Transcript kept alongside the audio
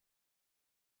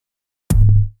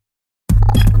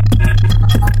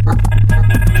Vítám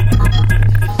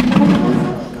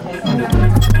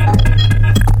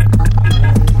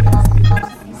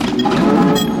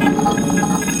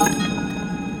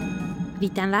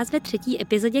vás ve 3.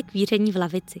 epizodě Kvíření v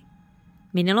lavici.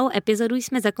 Minulou epizodu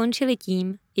jsme zakončili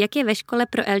tím, jak je ve škole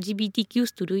pro LGBTQ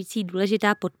studující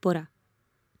důležitá podpora.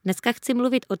 Dneska chci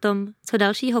mluvit o tom, co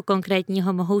dalšího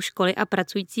konkrétního mohou školy a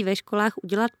pracující ve školách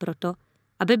udělat proto,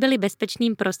 aby byly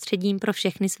bezpečným prostředím pro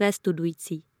všechny své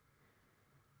studující.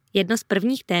 Jedno z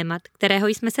prvních témat, kterého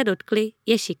jsme se dotkli,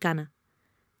 je šikana.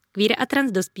 Queer a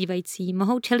trans dospívající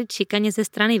mohou čelit šikaně ze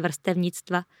strany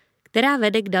vrstevnictva, která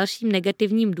vede k dalším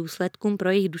negativním důsledkům pro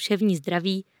jejich duševní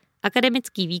zdraví,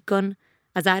 akademický výkon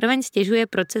a zároveň stěžuje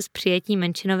proces přijetí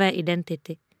menšinové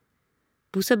identity.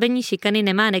 Působení šikany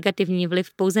nemá negativní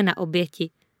vliv pouze na oběti,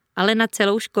 ale na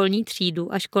celou školní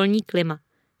třídu a školní klima,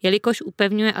 jelikož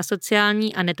upevňuje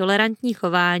asociální a netolerantní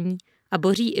chování a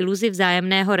boří iluzi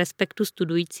vzájemného respektu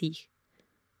studujících.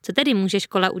 Co tedy může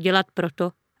škola udělat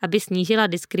proto, aby snížila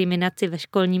diskriminaci ve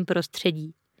školním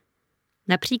prostředí?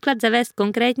 Například zavést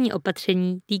konkrétní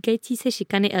opatření týkající se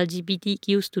šikany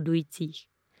LGBTQ studujících.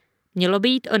 Mělo by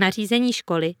jít o nařízení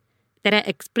školy, které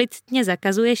explicitně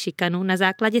zakazuje šikanu na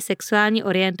základě sexuální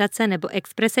orientace nebo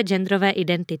exprese genderové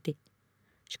identity.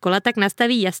 Škola tak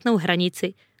nastaví jasnou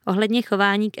hranici ohledně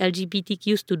chování k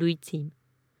LGBTQ studujícím.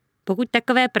 Pokud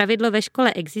takové pravidlo ve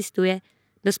škole existuje,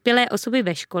 dospělé osoby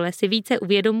ve škole si více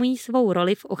uvědomují svou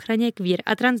roli v ochraně queer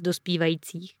a trans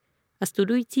dospívajících a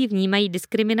studující vnímají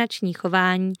diskriminační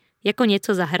chování jako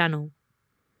něco za hranou.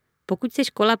 Pokud se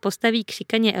škola postaví k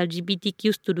šikaně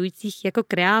LGBTQ studujících jako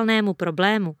k reálnému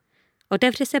problému,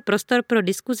 otevře se prostor pro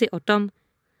diskuzi o tom,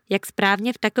 jak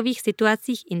správně v takových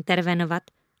situacích intervenovat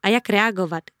a jak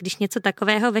reagovat, když něco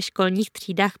takového ve školních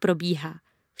třídách probíhá,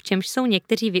 v čemž jsou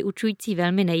někteří vyučující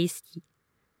velmi nejistí.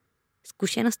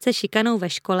 Zkušenost se šikanou ve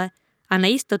škole a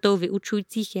nejistotou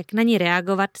vyučujících, jak na ní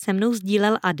reagovat, se mnou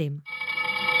sdílel Adim.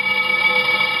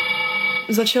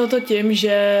 Začalo to tím,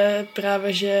 že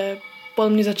podle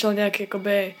mě začal nějak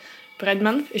jakoby Pride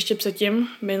Month, ještě předtím,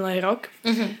 minulý rok.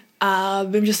 Mm-hmm. A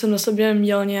vím, že jsem na sobě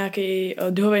měl nějaký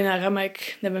duhový náramek,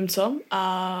 nevím co,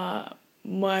 a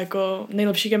moje jako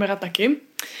nejlepší kamera taky.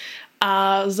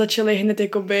 A začali hned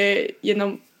jakoby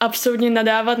jenom absolutně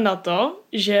nadávat na to,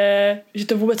 že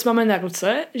to vůbec máme na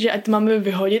ruce, že ať to máme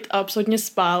vyhodit a absolutně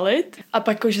spálit. A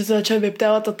pak, že se začali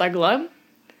vyptávat to takhle.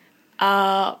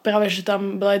 A právě, že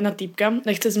tam byla jedna týpka,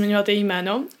 nechci zmiňovat její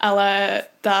jméno, ale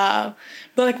ta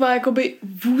byla taková jakoby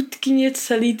vůdkyně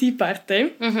celý té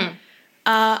party. Mm-hmm.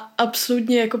 A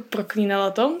absolutně jako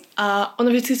proklínala to. A ona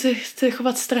vždycky se chce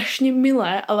chovat strašně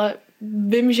milé, ale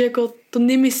vím, že jako to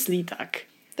nemyslí tak.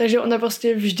 Takže ona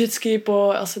prostě vždycky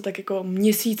po asi tak jako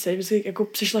měsíce vždycky jako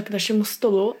přišla k našemu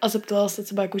stolu a zeptala se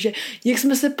třeba jako, že jak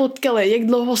jsme se potkali, jak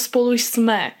dlouho spolu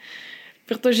jsme.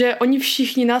 Protože oni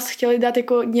všichni nás chtěli dát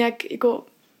jako nějak jako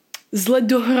zle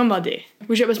dohromady.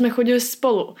 Že aby jsme chodili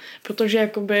spolu. Protože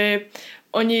jakoby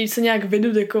oni se nějak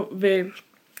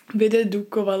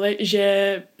vydedukovali,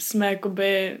 že jsme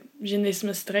jakoby, že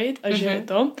nejsme straight a že je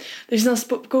to. Takže nás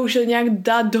pokoušeli nějak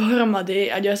dát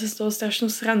dohromady a dělat se z toho strašnou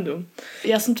srandu.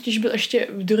 Já jsem totiž byl ještě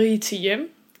v druhé třídě,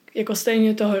 jako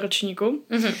stejně toho ročníku.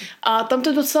 Mm-hmm. A tam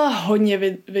to docela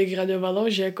hodně vygradovalo,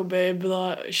 že jakoby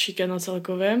byla šikana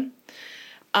celkově.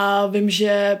 A vím,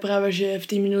 že právě, že v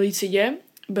té minulé třídě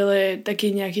byly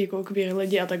taky nějaký jako queer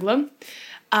lidi a takhle.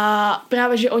 A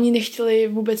právě, že oni nechtěli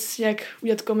vůbec nějak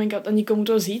udělat coming out a nikomu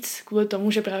to říct, kvůli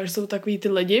tomu, že právě že jsou takový ty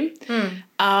lidi.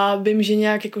 A vím, že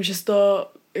nějak jako, že to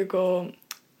jako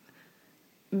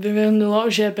vyvrnulo,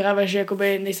 že právě, že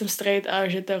jakoby nejsem straight a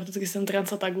že teoreticky jsem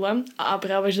trans a takhle. A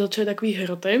právě, že začaly takový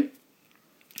hroty,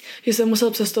 že jsem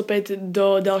musel přestoupit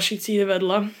do další třídy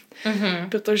vedle,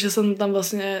 protože jsem tam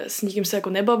vlastně s nikým se jako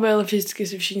nebavil, vždycky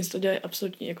si všichni to dělali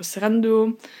absolutně jako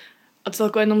srandu a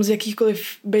celkově jenom z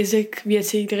jakýchkoliv basic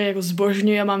věcí, které jako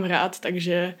zbožňuji a mám rád,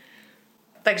 takže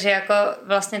jako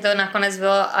vlastně to nakonec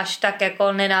bylo až tak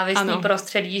jako nenávistný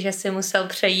prostředí, že si musel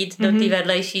přejít do té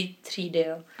vedlejší třídy,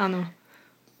 jo. Ano.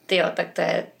 Tyjo, tak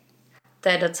to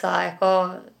je docela jako,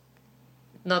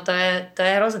 no to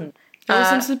je hrozný. Já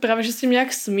jsem si právě, že s tím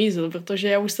nějak smízl,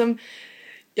 protože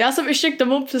já jsem ještě k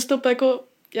tomu přestoupil jako,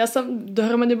 já jsem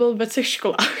dohromady byl ve 3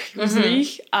 školách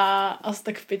různých a asi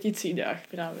tak v 5 třídách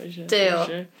právě, že.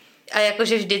 Takže A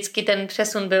jakože vždycky ten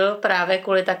přesun byl právě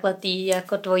kvůli takhle tý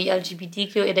jako tvojí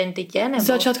LGBTQ identitě, nebo? V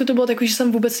začátku to bylo takový, že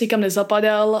jsem vůbec nikam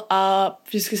nezapadal a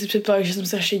vždycky si předpověděl, že jsem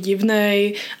strašně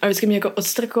divnej a vždycky mě jako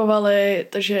odstrkovali,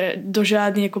 takže do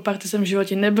žádný jako party jsem v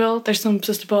životě nebyl, takže jsem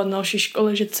přestupoval na další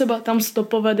školy, že třeba tam se to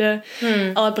povede,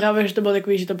 ale právě, že to bylo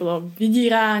takový, že to bylo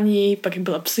vydírání, pak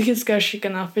byla psychická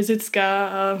šikana, fyzická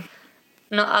a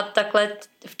No a takhle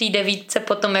v té 9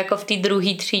 potom jako v té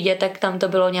druhé třídě, tak tam to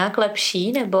bylo nějak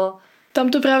lepší, nebo... Tam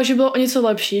to právě, že bylo o něco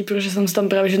lepší, protože jsem tam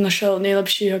právě, že našel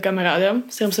nejlepšího kamaráda,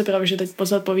 s kterým se právě, že teď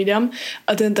pořád povídám.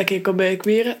 A ten taky jakoby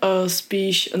queer,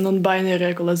 spíš non-binary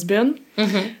jako lesbian.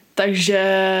 Takže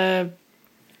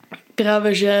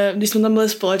právě, že když jsme tam byli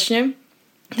společně,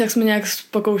 tak jsme nějak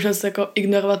pokoušeli se jako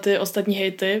ignorovat ty ostatní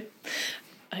hejty,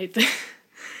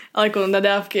 ale jako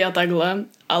nadávky a takhle,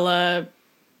 ale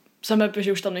jsem happy,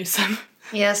 že už tam nejsem.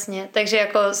 Jasně, takže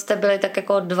jako jste byli tak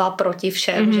jako 2 proti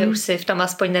všem, že už si v tom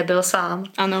aspoň nebyl sám.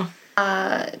 Ano. A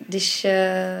když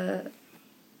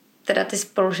teda ty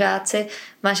spolužáci,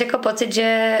 máš jako pocit,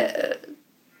 že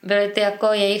byly ty jako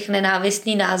jejich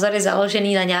nenávistný názory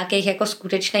založený na nějakých jako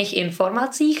skutečných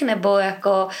informacích, nebo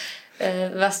jako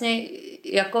vlastně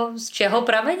jako z čeho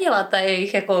pramenila ta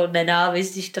jejich jako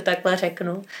nenávist, když to takhle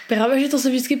řeknu? Právě, že to se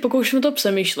vždycky pokouším to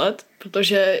přemýšlet,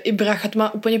 protože i brácha to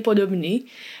má úplně podobný,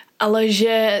 ale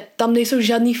že tam nejsou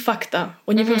žádný fakta.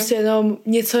 Oni prostě jenom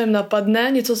něco jim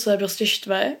napadne, něco se prostě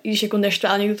štve, i když jako neštve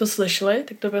a někdo to slyšeli,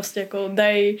 tak to prostě jako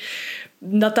dají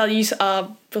na talíř a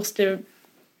prostě...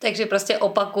 Takže prostě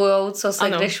opakujou, co se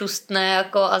kde šustne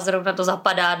jako a zrovna to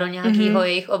zapadá do nějakého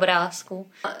jejich obrázku.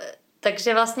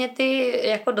 Takže vlastně ty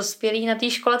jako dospělí na té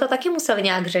škole to taky museli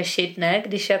nějak řešit, ne?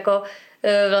 Když jako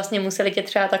vlastně museli tě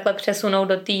třeba takhle přesunout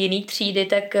do té jiné třídy,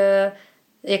 tak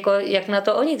jako jak na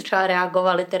to oni třeba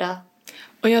reagovali teda?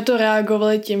 Oni na to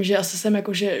reagovali tím, že asi jsem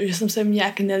jako, že jsem se jim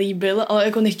nějak nelíbil, ale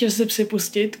jako nechtěl se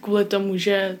připustit kvůli tomu,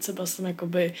 že třeba jsem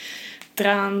jakoby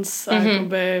trans a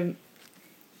jakoby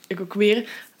jako queer,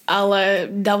 ale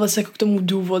dával se jako k tomu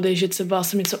důvody, že třeba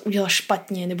jsem něco udělal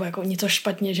špatně, nebo jako něco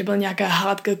špatně, že byla nějaká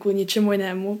hádka kvůli něčemu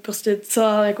jinému. Prostě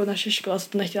celá jako naše škola se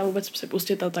to nechtěla vůbec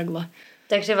připustit a takhle.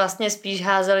 Takže vlastně spíš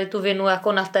házeli tu vinu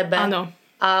jako na tebe. Ano.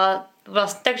 A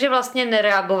takže vlastně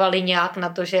nereagovali nějak na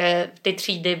to, že ty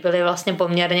třídy byly vlastně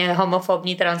poměrně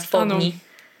homofobní, transfobní.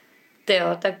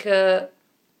 Tyjo, tak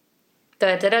to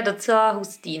je teda docela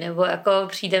hustý, nebo jako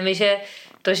přijde mi, že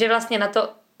to, že vlastně na to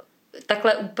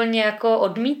takhle úplně jako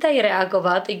odmítají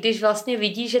reagovat, i když vlastně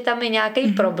vidí, že tam je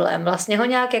nějaký problém. Vlastně ho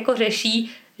nějak jako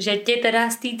řeší, že tě teda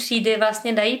z té třídy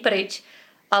vlastně dají pryč,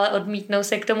 ale odmítnou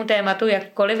se k tomu tématu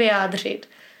jakkoliv vyjádřit.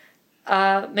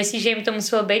 A myslíš, že jim to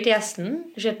muselo být jasný,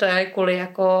 že to je kvůli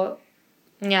jako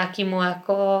nějakému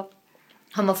jako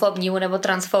homofobnímu nebo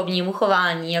transfobnímu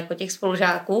chování jako těch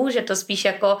spolužáků, že to spíš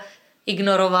jako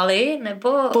ignorovali,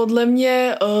 nebo... Podle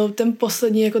mě ten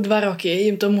poslední jako 2 roky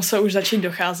jim to muselo už začít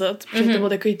docházet, protože to bylo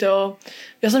takový to...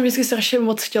 Já jsem vždycky strašně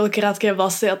moc chtěl krátké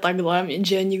vlasy a takhle,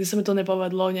 jenže nikdy se mi to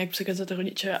nepovedlo nějak překazat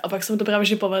rodiče a pak se mi to právě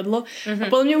že povedlo a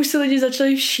podle mě už si lidi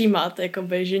začali všímat,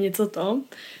 jakoby, že něco to.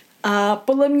 A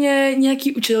podle mě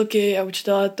nějaký učitelky a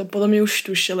učitelé to podle mě už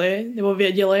tušili nebo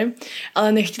věděli,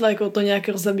 ale nechtěla jako to nějak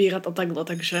rozabírat a takhle,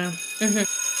 takže...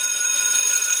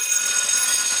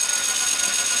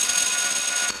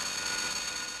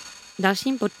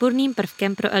 Dalším podpůrným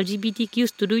prvkem pro LGBTQ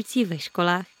studující ve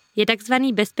školách je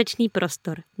takzvaný bezpečný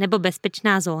prostor nebo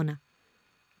bezpečná zóna.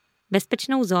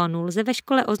 Bezpečnou zónu lze ve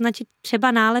škole označit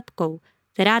třeba nálepkou,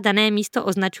 která dané místo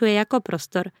označuje jako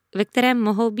prostor, ve kterém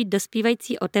mohou být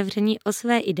dospívající otevření o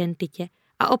své identitě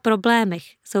a o problémech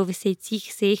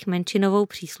souvisejících s jejich menšinovou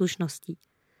příslušností.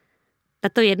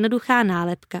 Tato jednoduchá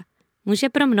nálepka může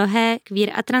pro mnohé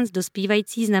queer a trans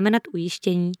dospívající znamenat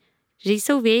ujištění, že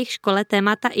jsou v jejich škole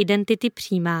témata identity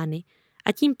přijímány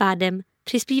a tím pádem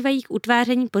přispívají k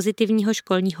utváření pozitivního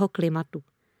školního klimatu.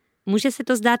 Může se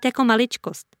to zdát jako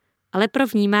maličkost, ale pro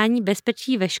vnímání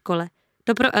bezpečí ve škole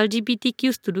to pro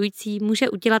LGBTQ studující může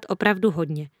udělat opravdu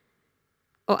hodně.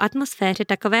 O atmosféře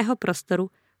takového prostoru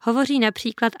hovoří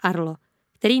například Arlo,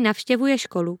 který navštěvuje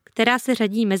školu, která se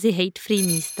řadí mezi hate-free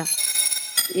místa.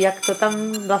 Jak to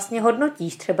tam vlastně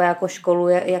hodnotíš třeba jako školu,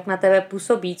 jak na tebe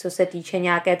působí, co se týče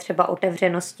nějaké třeba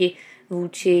otevřenosti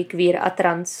vůči queer a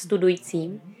trans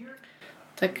studujícím?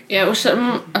 Tak já už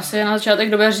jsem asi na začátek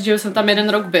doby říct, že jsem tam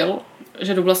 1 rok byl,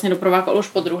 že jdu vlastně do prváku už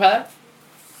po druhé,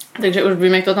 takže už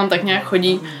vím, jak to tam tak nějak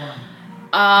chodí.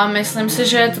 A myslím si,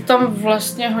 že je to tam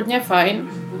vlastně hodně fajn.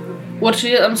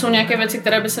 Určitě tam jsou nějaké věci,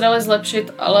 které by se daly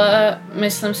zlepšit, ale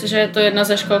myslím si, že je to jedna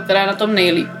ze škol, která je na tom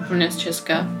nejlíp úplně z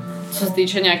Česka, co se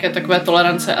týče nějaké takové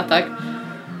tolerance a tak.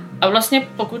 A vlastně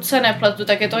pokud se nepletu,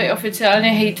 tak je to i oficiálně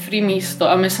hate-free místo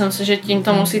a myslím si, že tím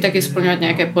to musí taky splňovat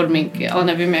nějaké podmínky, ale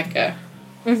nevím jaké.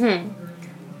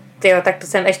 Tyjo, tak to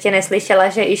jsem ještě neslyšela,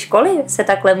 že i školy se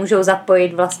takhle můžou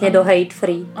zapojit vlastně do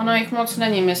hate-free. Ono jich moc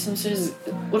není, myslím si, že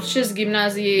určitě z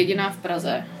gymnázií je jediná v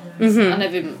Praze. A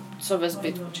nevím, co ve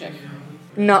zbytku Čech.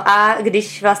 No a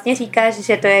když vlastně říkáš,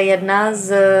 že to je jedna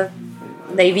z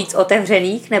nejvíc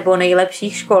otevřených nebo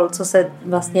nejlepších škol, co se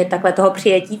vlastně takhle toho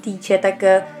přijetí týče, tak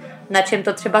na čem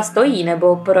to třeba stojí,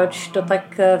 nebo proč to tak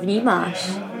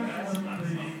vnímáš?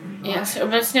 Já si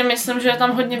obecně myslím, že je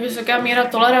tam hodně vysoká míra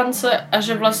tolerance a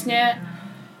že vlastně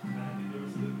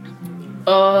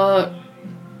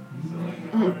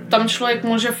tam člověk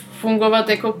může fungovat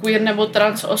jako queer nebo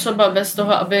trans osoba bez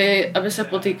toho, aby se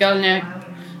potýkal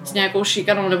s nějakou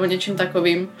šikanou nebo něčím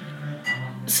takovým.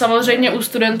 Samozřejmě u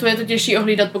studentů je to těžší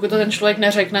ohlídat, pokud to ten člověk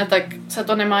neřekne, tak se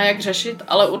to nemá jak řešit,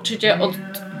 ale určitě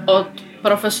od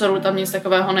profesorů tam nic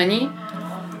takového není.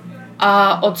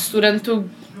 A od studentů,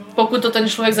 pokud to ten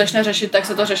člověk začne řešit, tak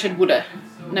se to řešit bude,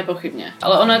 nepochybně.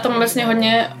 Ale ono je tam obecně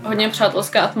hodně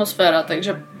přátelská atmosféra,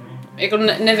 takže jako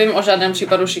nevím o žádném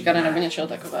případu šikany nebo něčeho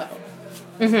takového.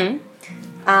 Mm-hmm.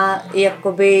 A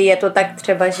jakoby je to tak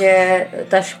třeba, že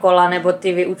ta škola nebo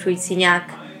ty vyučující nějak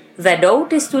vedou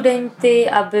ty studenty,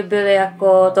 aby byli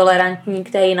jako tolerantní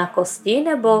k té jinakosti,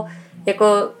 nebo jako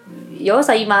jo,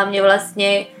 zajímá mě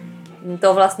vlastně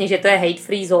to vlastně, že to je hate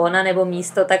free zóna nebo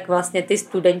místo, tak vlastně ty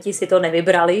studenti si to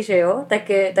nevybrali, že jo?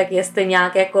 Tak jestli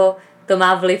nějak jako to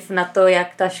má vliv na to, jak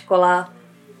ta škola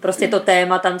prostě to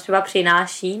téma tam třeba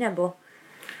přináší, nebo?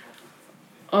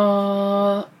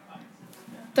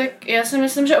 Tak já si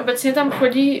myslím, že obecně tam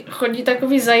chodí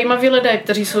takový zajímaví lidé,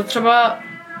 kteří jsou třeba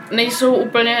nejsou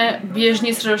úplně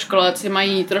běžní středoškoláci,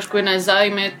 mají trošku jiné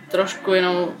zájmy, trošku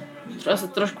jinou, třeba se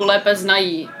trošku lépe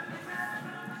znají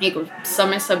jako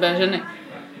sami sebe, ženy.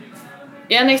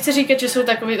 Já nechci říkat, že jsou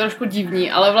takový trošku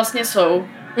divní, ale vlastně jsou.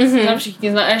 Tam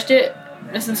všichni znají. A ještě,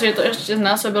 myslím si, že to ještě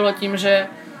znásobilo tím, že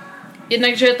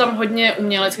jednak, že je tam hodně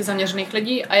umělecky zaměřených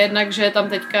lidí a jednak, že je tam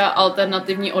teďka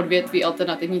alternativní odvětví,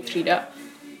 alternativní třída,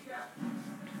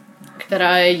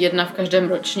 která je jedna v každém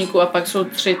ročníku a pak jsou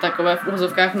 3 takové v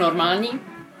úvozovkách normální.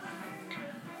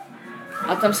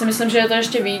 A tam si myslím, že je to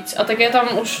ještě víc. A tak je tam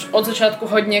už od začátku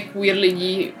hodně queer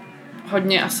lidí,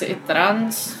 hodně asi i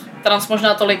trans. Trans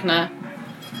možná tolik ne,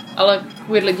 ale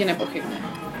queer lidi nepochybně.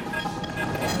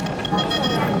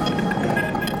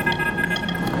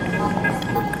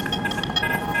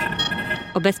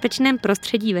 O bezpečném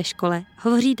prostředí ve škole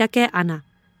hovoří také Anna,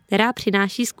 která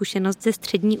přináší zkušenost ze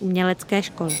střední umělecké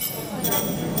školy.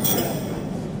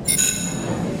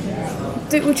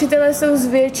 Ty učitelé jsou z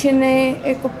většiny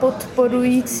jako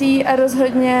podporující a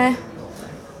rozhodně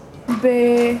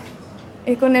by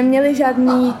jako neměli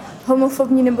žádný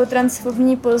homofobní nebo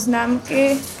transfobní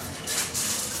poznámky,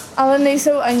 ale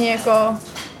nejsou ani jako,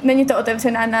 není to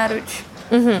otevřená náruč.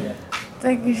 Mm-hmm.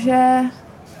 Takže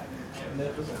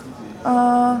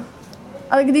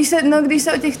ale když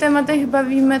se o těch tématech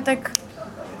bavíme, tak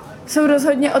jsou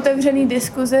rozhodně otevřený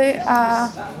diskuzi a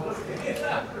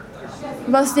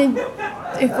vlastně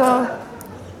jako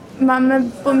máme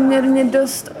poměrně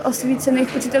dost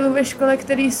osvícených učitelů ve škole,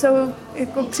 kteří jsou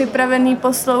jako připravení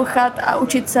poslouchat a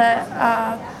učit se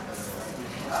a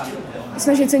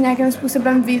snažit se nějakým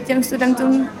způsobem vyjít těm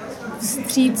studentům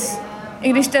vstříc, i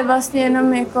když to je vlastně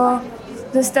jenom jako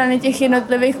ze strany těch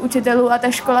jednotlivých učitelů a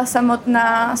ta škola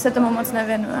samotná se tomu moc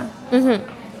nevěnuje. Mm-hmm.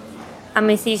 A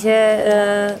myslíš, že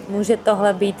může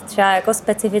tohle být třeba jako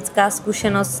specifická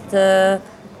zkušenost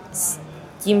s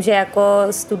tím, že jako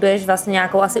studuješ vlastně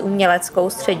nějakou asi uměleckou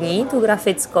střední, tu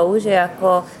grafickou, že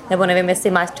jako, nebo nevím,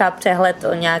 jestli máš třeba přehled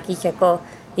o nějakých jako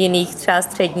jiných třeba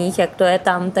středních, jak to je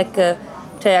tam, tak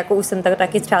třeba jako už jsem tak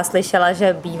taky třeba slyšela,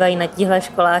 že bývají na těchto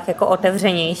školách jako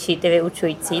otevřenější ty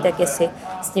vyučující, tak jestli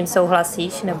s tím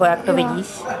souhlasíš, nebo jak to vidíš?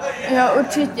 Jo,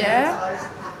 určitě.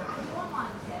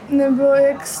 Nebo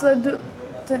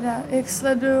jak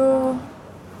sleduju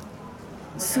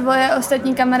svoje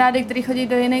ostatní kamarády, kteří chodí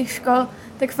do jiných škol,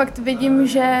 tak fakt vidím,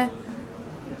 že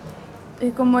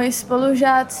jako moji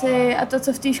spolužáci a to,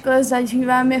 co v té škole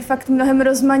zažívám, je fakt mnohem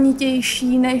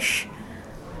rozmanitější než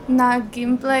na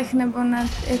gimplech nebo na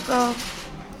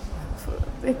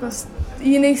jako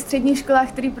jiných středních školách,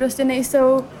 které prostě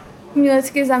nejsou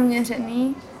umělecky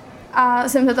zaměřený. A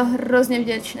jsem za to hrozně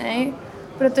vděčný,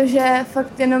 protože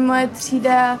fakt jenom moje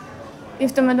třída je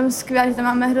v tomhle tom skvělá, že tam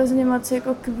máme hrozně moc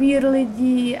jako queer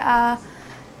lidí a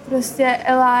prostě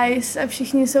allies a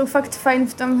všichni jsou fakt fajn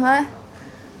v tomhle.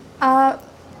 A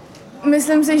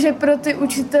myslím si, že pro ty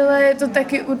učitele je to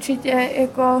taky určitě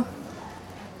jako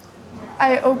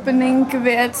eye-opening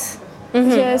věc,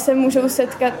 že se můžou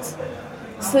setkat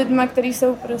s lidma, kteří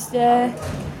jsou prostě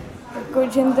jako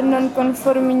gender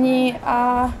non-konformní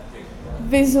a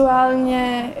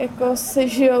vizuálně jako se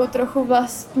žijou trochu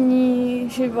vlastní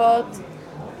život.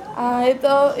 A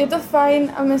je to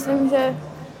fajn a myslím, že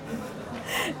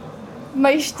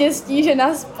mají štěstí, že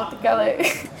nás potkali.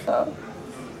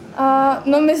 A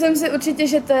no myslím si určitě,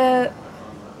 že to je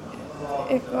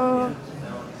jako,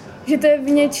 že to je v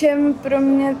něčem pro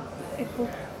mě jako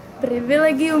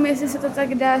privilegium, jestli se to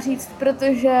tak dá říct,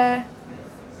 protože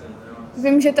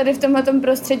vím, že tady v tomhletom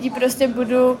prostředí prostě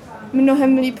budu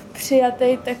mnohem líp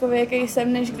přijatý takový, jaký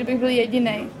jsem, než kdybych byl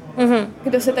jedinej,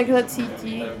 kdo se takhle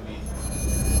cítí.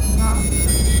 No.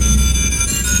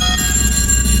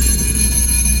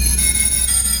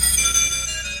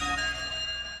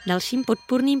 Dalším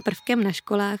podpůrným prvkem na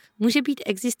školách může být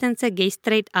existence Gay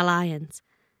Straight Alliance,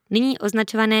 nyní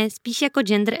označované spíš jako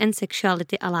Gender and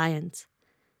Sexuality Alliance,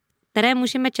 které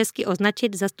můžeme česky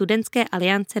označit za studentské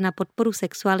aliance na podporu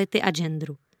sexuality a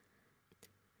genderu.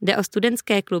 Jde o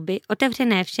studentské kluby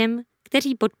otevřené všem,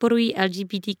 kteří podporují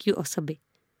LGBTQ osoby.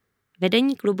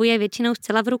 Vedení klubu je většinou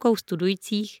zcela v rukou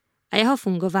studujících a jeho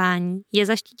fungování je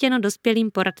zaštítěno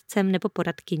dospělým poradcem nebo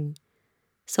poradkyní.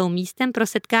 Jsou místem pro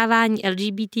setkávání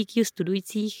LGBTQ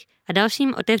studujících a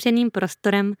dalším otevřeným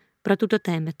prostorem pro tuto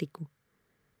tématiku.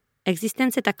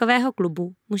 Existence takového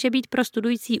klubu může být pro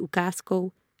studující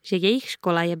ukázkou, že jejich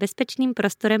škola je bezpečným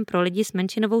prostorem pro lidi s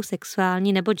menšinovou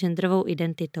sexuální nebo genderovou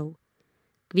identitou.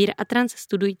 Queer a trans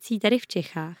studující tady v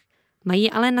Čechách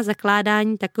mají ale na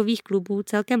zakládání takových klubů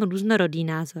celkem různorodý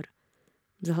názor.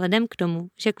 Vzhledem k tomu,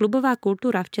 že klubová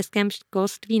kultura v českém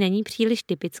školství není příliš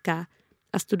typická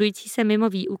a studující se mimo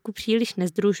výuku příliš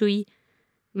nesdružují,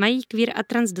 mají queer a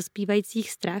trans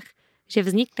dospívajících strach, že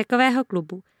vznik takového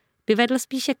klubu by vedl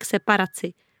spíše k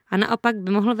separaci a naopak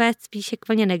by mohl vést spíše k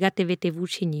vlně negativity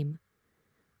vůči nim.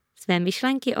 Své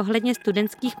myšlenky ohledně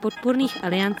studentských podpůrných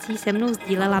aliancí se mnou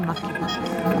sdílela Maki.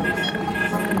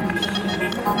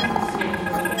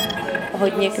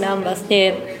 Hodně k nám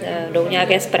vlastně jdou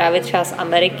nějaké zprávy třeba z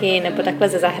Ameriky nebo takhle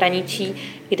ze zahraničí,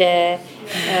 kde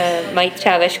mají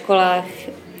třeba ve školách,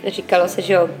 říkalo se,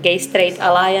 že Gay Straight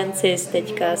Alliances,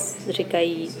 teďka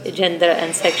říkají Gender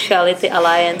and Sexuality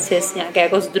Alliances, nějaké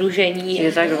jako sdružení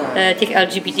těch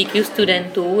LGBTQ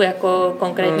studentů jako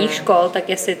konkrétních škol, tak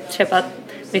jestli třeba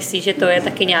myslíš, že to je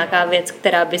taky nějaká věc,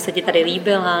 která by se ti tady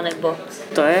líbila, nebo?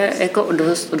 To je jako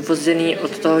dost odvozený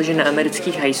od toho, že na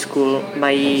amerických high school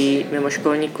mají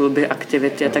mimoškolní kluby,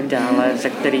 aktivity a tak dále, za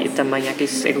který tam mají nějaký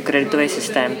jako kreditový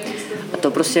systém. A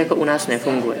to prostě jako u nás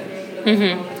nefunguje.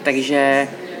 Takže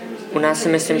u nás si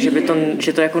myslím,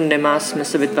 že to jako nemá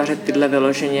smysl vytvářet tyhle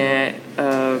vyloženě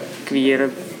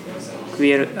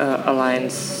queer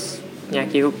alliance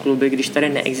nějakého kluby, když tady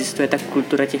neexistuje ta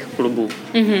kultura těch klubů.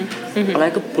 Ale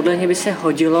jako podle mě by se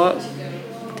hodilo,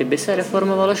 kdyby se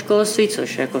reformovalo školství,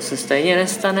 což jako se stejně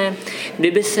nestane,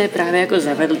 kdyby se právě jako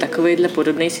zavedl takovejhle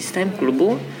podobný systém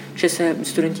klubu, že se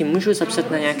studenti můžou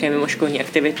zapsat na nějaké mimoškolní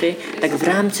aktivity, tak v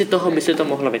rámci toho by se to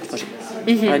mohlo vytvořit.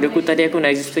 Ale dokud tady jako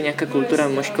neexistuje nějaká kultura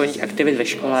mimoškolních aktivit ve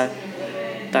škole,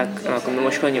 tak jako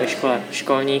mimoškolní ve škole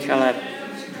školních, ale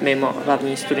mimo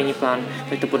hlavní studijní plán,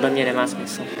 tak to podle mě nemá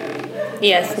smysl.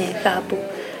 Jasně, chápu.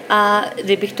 A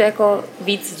kdybych to jako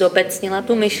víc zobecnila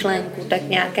tu myšlenku, tak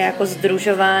nějaké jako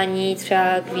sdružování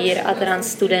třeba queer a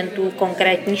trans studentů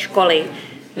konkrétní školy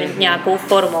nějakou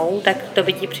formou, tak to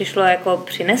by ti přišlo jako,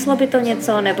 přineslo by to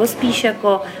něco, nebo spíš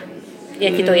jako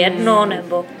je ti to jedno,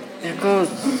 nebo? Jako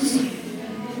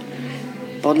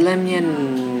podle mě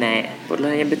ne.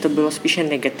 Podle mě by to bylo spíše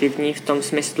negativní v tom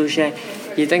smyslu, že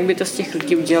jednak by to z těch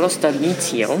lidí udělalo stavní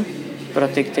cíl pro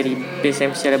ty, který by se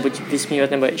jim chtěli buď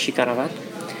vysmívat nebo šikanovat.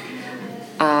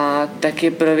 A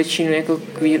taky pro většinu jako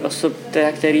queer osob,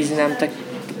 který znám, tak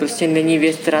to prostě není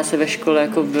věc, která se ve škole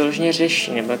jako vyloženě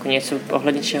řeší, nebo jako něco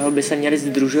ohledně čeho by se měli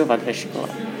sdružovat ve škole.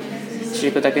 Což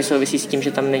jako také souvisí s tím,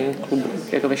 že tam není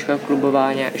jako ve škole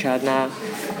klubová žádná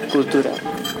kultura.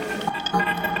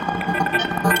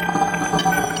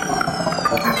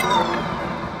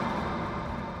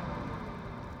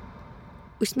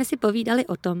 Už jsme si povídali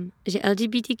o tom, že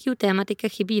LGBTQ tématika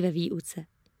chybí ve výuce.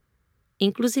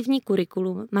 Inkluzivní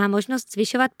kurikulum má možnost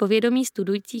zvyšovat povědomí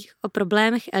studujících o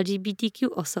problémech LGBTQ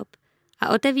osob a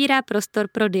otevírá prostor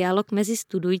pro dialog mezi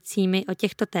studujícími o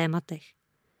těchto tématech.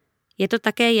 Je to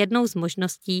také jednou z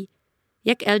možností,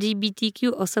 jak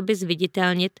LGBTQ osoby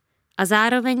zviditelnit a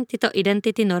zároveň tyto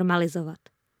identity normalizovat.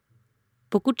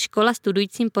 Pokud škola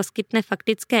studujícím poskytne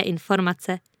faktické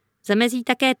informace, zamezí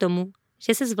také tomu,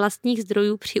 že se z vlastních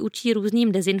zdrojů přiučí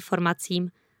různým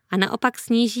dezinformacím a naopak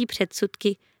sníží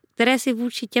předsudky, které si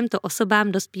vůči těmto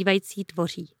osobám dospívající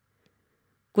tvoří.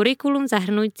 Kurikulum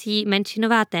zahrnující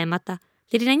menšinová témata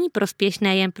tedy není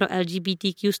prospěšné jen pro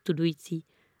LGBTQ studující,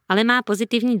 ale má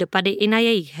pozitivní dopady i na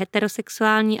jejich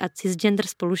heterosexuální a cisgender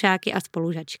spolužáky a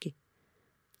spolužačky.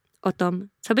 O tom,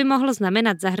 co by mohlo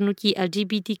znamenat zahrnutí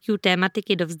LGBTQ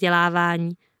tématiky do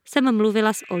vzdělávání, jsem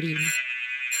mluvila s Olím.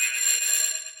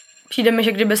 Přijde mi,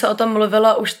 že kdyby se o tom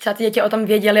mluvilo, už třeba ty děti o tom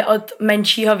věděli od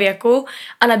menšího věku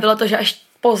a nebylo to, že až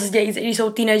později, když jsou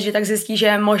teenageři, tak zjistí, že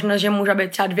je možnost, že může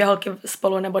být třeba 2 holky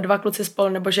spolu nebo 2 kluci spolu,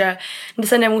 nebo že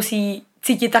se nemusí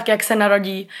cítit tak, jak se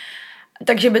narodí.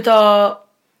 Takže by to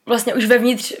vlastně už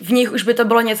vevnitř v nich už by to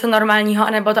bylo něco normálního,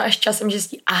 anebo to až časem, že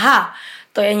zjistí, aha,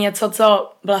 to je něco,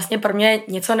 co vlastně pro mě je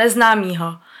něco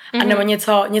neznámého, anebo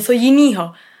něco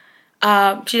jiného.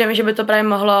 A přijde mi, že by to právě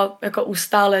mohlo jako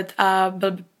ustálit a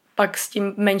byl by pak s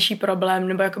tím menší problém,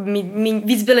 nebo jako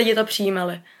víc by lidi to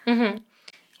přijímali.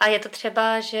 A je to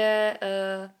třeba, že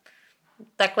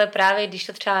takhle právě, když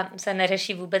to třeba se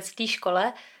neřeší vůbec v té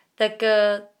škole, tak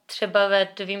třeba ve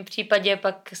tvým případě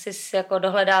pak jsi jako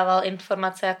dohledával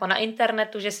informace jako na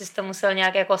internetu, že jsi to musel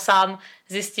nějak jako sám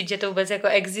zjistit, že to vůbec jako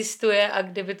existuje a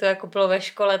kdyby to jako bylo ve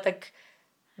škole, tak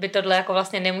by tohle jako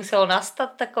vlastně nemuselo nastat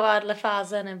takováhle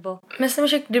fáze, nebo? Myslím,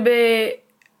 že kdyby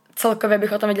celkově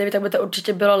bych o tom věděla, tak by to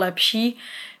určitě bylo lepší,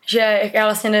 že já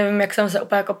vlastně nevím, jak jsem se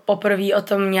úplně jako poprvé o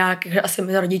tom nějak, že asi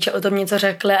mi rodiče o tom něco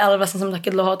řekli, ale vlastně jsem taky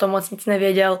dlouho o tom moc nic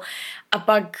nevěděl a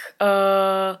pak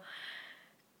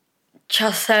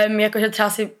časem, jakože třeba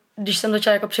si, když jsem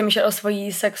začala jako přemýšlet o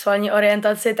svojí sexuální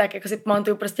orientaci, tak jako si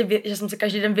pamatuju prostě, že jsem si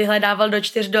každý den vyhledával do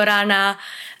 4 do rána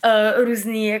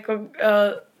různý jako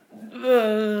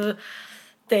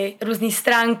ty různý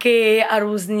stránky a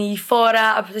různý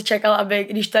fóra a prostě čekal, aby,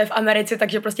 když to je v Americe,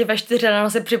 takže prostě ve 4 ráno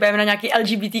se připojím na nějaký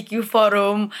LGBTQ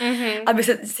forum, aby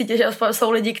se cítil, že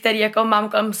jsou lidi, který jako mám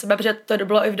kolem sebe, protože to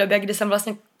bylo i v době, kdy jsem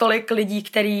vlastně tolik lidí,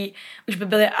 který už by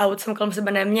byli out, jsem kolem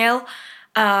sebe neměl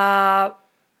a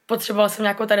potřebovala jsem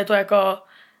nějakou tady to jako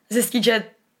zjistit, že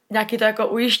nějaký to jako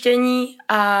ujištění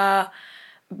a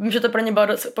že to pro ně bylo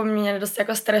poměrně dost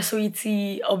jako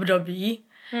stresující období.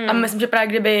 A myslím, že právě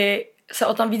kdyby se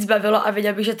o tom víc bavilo a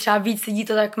viděl bych, že třeba víc lidí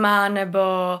to tak má, nebo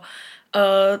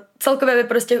celkově by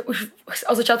prostě už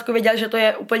od začátku věděl, že to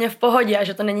je úplně v pohodě a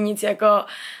že to není nic jako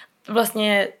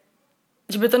vlastně,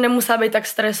 že by to nemuselo být tak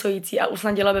stresující a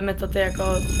usnadilo by mi to ty jako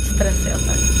stresy a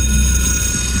tak.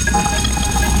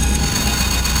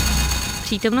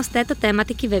 Přítomnost této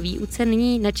tématiky ve výuce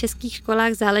nyní na českých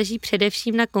školách záleží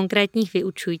především na konkrétních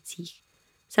vyučujících.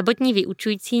 Samotní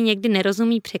vyučující někdy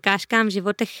nerozumí překážkám v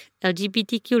životech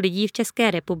LGBTQ lidí v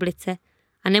České republice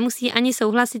a nemusí ani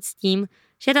souhlasit s tím,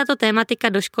 že tato tématika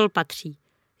do škol patří,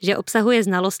 že obsahuje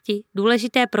znalosti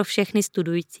důležité pro všechny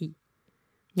studující.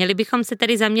 Měli bychom se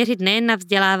tedy zaměřit nejen na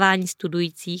vzdělávání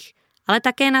studujících, ale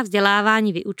také na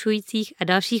vzdělávání vyučujících a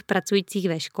dalších pracujících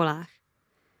ve školách.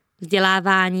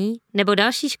 Vzdělávání nebo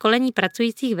další školení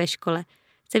pracujících ve škole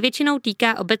se většinou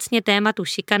týká obecně tématu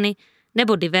šikany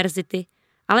nebo diverzity,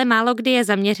 ale málo kdy je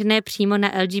zaměřené přímo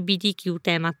na LGBTQ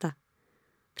témata.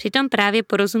 Přitom právě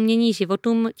porozumění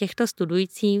životům těchto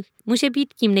studujících může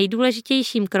být tím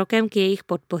nejdůležitějším krokem k jejich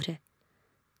podpoře.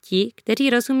 Ti, kteří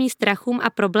rozumí strachům a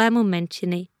problémům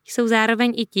menšiny, jsou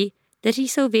zároveň i ti, kteří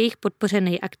jsou v jejich podpoře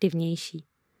nejaktivnější.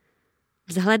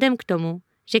 Vzhledem k tomu,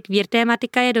 že queer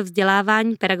tématika je do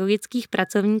vzdělávání pedagogických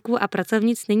pracovníků a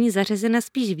pracovnic nyní zařazena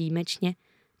spíš výjimečně,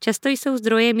 často jsou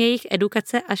zdrojem jejich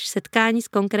edukace až setkání s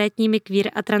konkrétními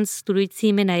queer a trans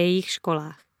studujícími na jejich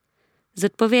školách.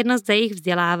 Zodpovědnost za jejich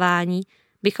vzdělávání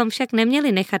bychom však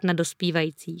neměli nechat na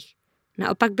dospívajících.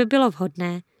 Naopak by bylo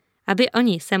vhodné, aby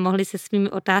oni se mohli se svými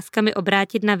otázkami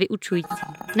obrátit na vyučující,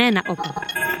 ne naopak.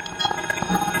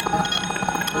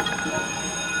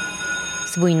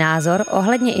 Svůj názor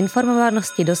ohledně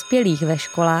informovanosti dospělých ve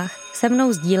školách se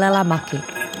mnou sdílela Maki.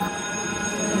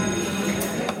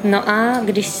 No a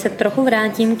když se trochu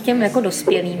vrátím k těm jako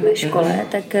dospělým ve škole,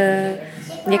 tak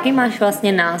jaký máš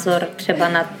vlastně názor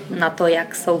třeba na to,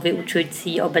 jak jsou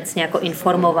vyučující obecně jako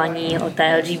informovaní o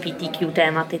té LGBTQ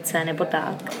tématice nebo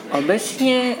tak?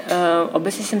 Obecně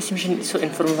si myslím, že jsou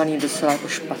informovaní docela jako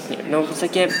špatně. No v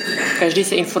podstatě každý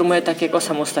se informuje tak jako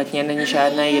samostatně, není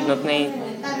žádný jednotný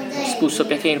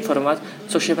způsob, jak je informovat,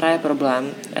 což je právě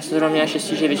problém. Já jsem zrovna měla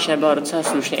štěstí, že většina byla docela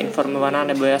slušně informovaná,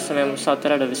 nebo já jsem je musela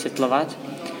teda dovysvětlovat,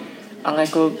 ale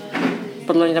jako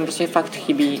podle mě tam prostě fakt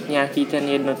chybí nějaký ten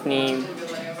jednotný,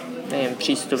 nevím,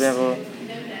 přístup, nebo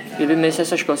kdyby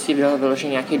ministerstvo školství vydalo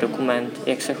vyložený nějaký dokument,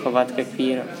 jak se chovat ke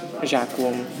queer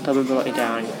žákům, to by bylo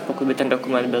ideální, pokud by ten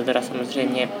dokument byl teda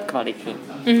samozřejmě kvalitní.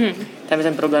 Tam je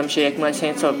ten problém, že jakmile se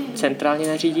něco centrálně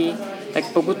nařídí, tak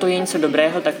pokud to je něco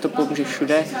dobrého, tak to pomůže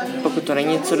všude, pokud to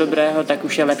není něco dobrého, tak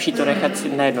už je lepší to nechat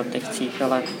na jednotlivcích,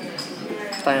 ale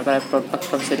to je pak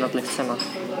s jednotlivcema.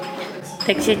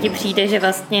 Takže ti přijde, že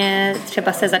vlastně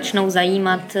třeba se začnou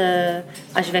zajímat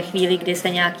až ve chvíli, kdy se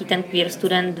nějaký ten queer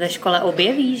student ve škole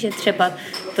objeví, že třeba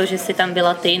to, že jsi tam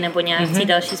byla ty nebo nějaký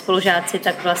další spolužáci,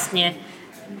 tak vlastně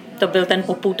to byl ten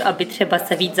popud, aby třeba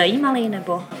se víc zajímali,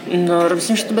 nebo? No,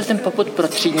 myslím, že to byl ten popud pro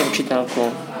třídní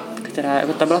učitelku, která,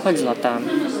 jako ta byla fakt zlatá,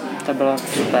 ta byla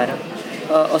super.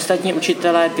 Ostatní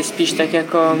učitelé, ty spíš tak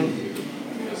jako,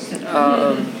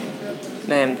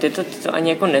 nevím, ty to ani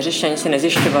jako neřešili, ani si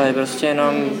nezjišťovali, prostě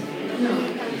jenom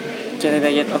chtěli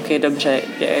vědět, OK, dobře,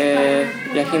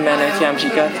 jaký jméno ti mám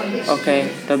říkat, OK,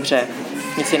 dobře,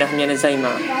 nic jiného mě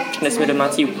nezajímá, přines mi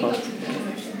domácí úkol.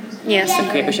 Yes.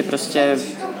 Tak jakože prostě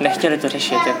nechtěli to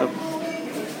řešit, jako.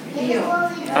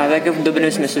 Ale tak v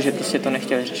dobrém smyslu, že prostě to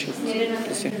nechtěli řešit.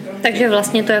 Prostě. Takže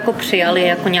vlastně to jako přijali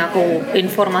jako nějakou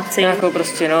informaci. Nějakou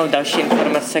prostě další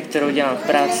informace, kterou dělám v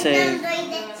práci,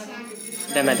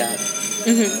 jdeme dál.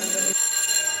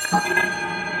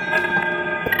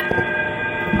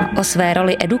 O své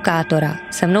roli edukátora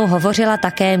se mnou hovořila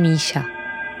také Míša.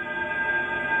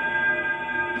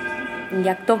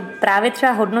 Jak to právě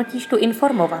třeba hodnotíš tu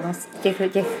informovanost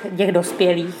těch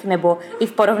dospělých, nebo i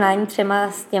v porovnání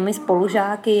třeba s těmi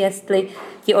spolužáky, jestli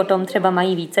ti o tom třeba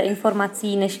mají více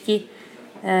informací než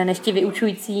ti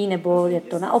vyučující, nebo je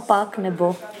to naopak,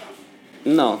 nebo...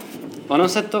 No,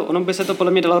 ono by se to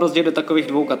podle mě dalo rozdělit do takových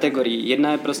dvou kategorií.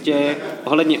 Jedna je prostě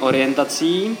ohledně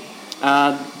orientací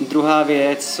a druhá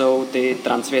věc jsou ty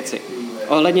trans věci.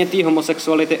 Ohledně té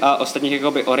homosexuality a ostatních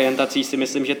jakoby orientací si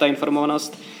myslím, že ta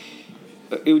informovanost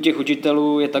i u těch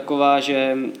učitelů je taková,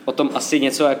 že o tom asi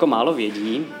něco jako málo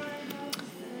vědí,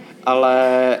 ale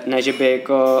ne, že by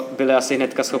jako byli asi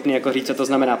hnedka schopni jako říct, co to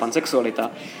znamená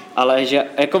pansexualita, ale že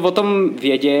jako o tom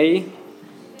věděj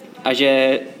a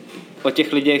že o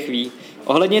těch lidech ví.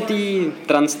 Ohledně té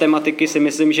trans tematiky si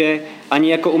myslím, že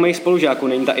ani jako u mých spolužáků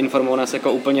není ta informovanost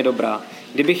jako úplně dobrá.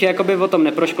 Kdybych jakoby o tom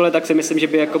neproškolil, tak si myslím, že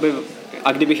by jakoby,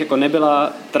 a kdybych jako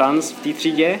nebyla trans v té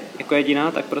třídě jako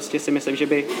jediná, tak prostě si myslím, že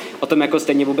by o tom jako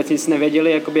stejně vůbec nic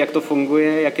nevěděli, jakoby jak to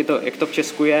funguje, jak to v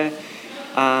Česku je.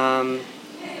 A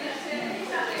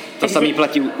to samý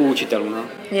platí u učitelů, no.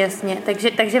 Jasně,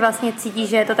 takže vlastně cítíš,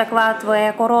 že je to taková tvoje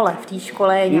jako role v té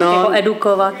škole, nějak jako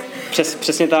edukovat.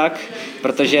 Přesně tak,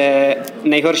 protože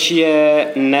nejhorší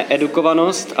je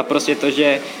needukovanost a prostě to,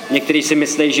 že někteří si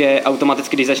myslí, že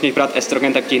automaticky, když začneš brát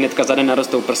estrogen, tak ti hnedka za den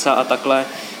narostou prsa a takhle,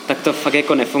 tak to fakt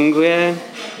jako nefunguje.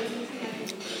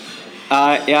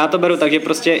 A já to beru tak, že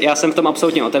prostě já jsem v tom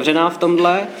absolutně otevřená v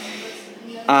tomhle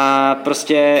a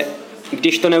prostě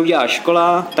když to neudělá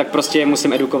škola, tak prostě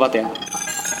musím edukovat já.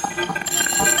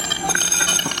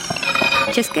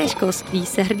 České školství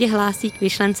se hrdě hlásí k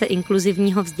myšlence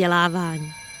inkluzivního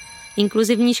vzdělávání.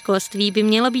 Inkluzivní školství by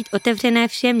mělo být otevřené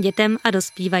všem dětem a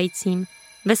dospívajícím,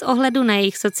 bez ohledu na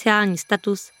jejich sociální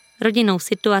status, rodinnou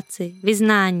situaci,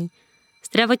 vyznání,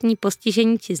 zdravotní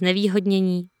postižení či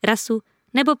znevýhodnění, rasu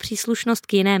nebo příslušnost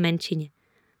k jiné menšině.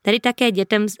 Tedy také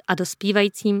dětem a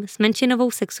dospívajícím s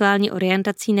menšinovou sexuální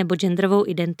orientací nebo genderovou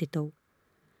identitou.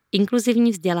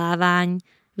 Inkluzivní vzdělávání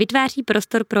vytváří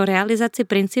prostor pro realizaci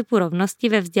principu rovnosti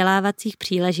ve vzdělávacích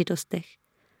příležitostech.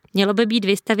 Mělo by být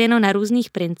vystavěno na různých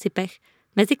principech,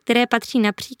 mezi které patří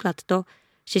například to,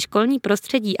 že školní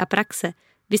prostředí a praxe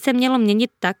by se mělo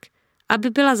měnit tak, aby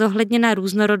byla zohledněna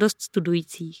různorodost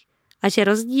studujících a že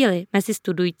rozdíly mezi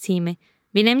studujícími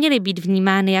by neměly být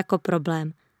vnímány jako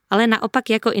problém, ale naopak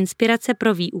jako inspirace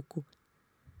pro výuku.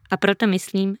 A proto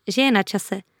myslím, že je na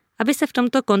čase, aby se v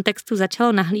tomto kontextu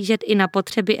začalo nahlížet i na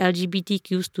potřeby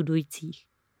LGBTQ studujících.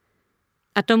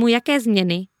 A tomu, jaké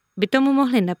změny by tomu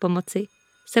mohly napomoci,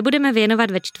 se budeme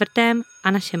věnovat ve 4.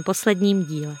 a našem posledním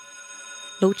díle.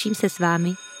 Loučím se s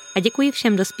vámi a děkuji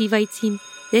všem dospívajícím,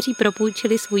 kteří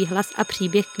propůjčili svůj hlas a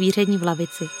příběh k víření v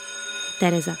lavici.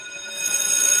 Tereza.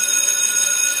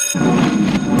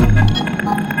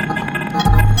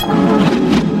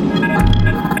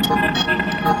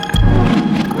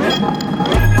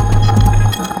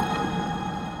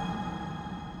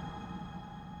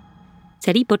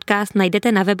 Celý podcast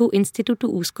najdete na webu Institutu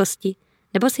úzkosti,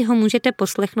 nebo si ho můžete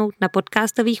poslechnout na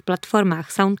podcastových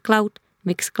platformách SoundCloud,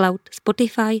 Mixcloud,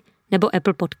 Spotify nebo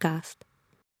Apple Podcast.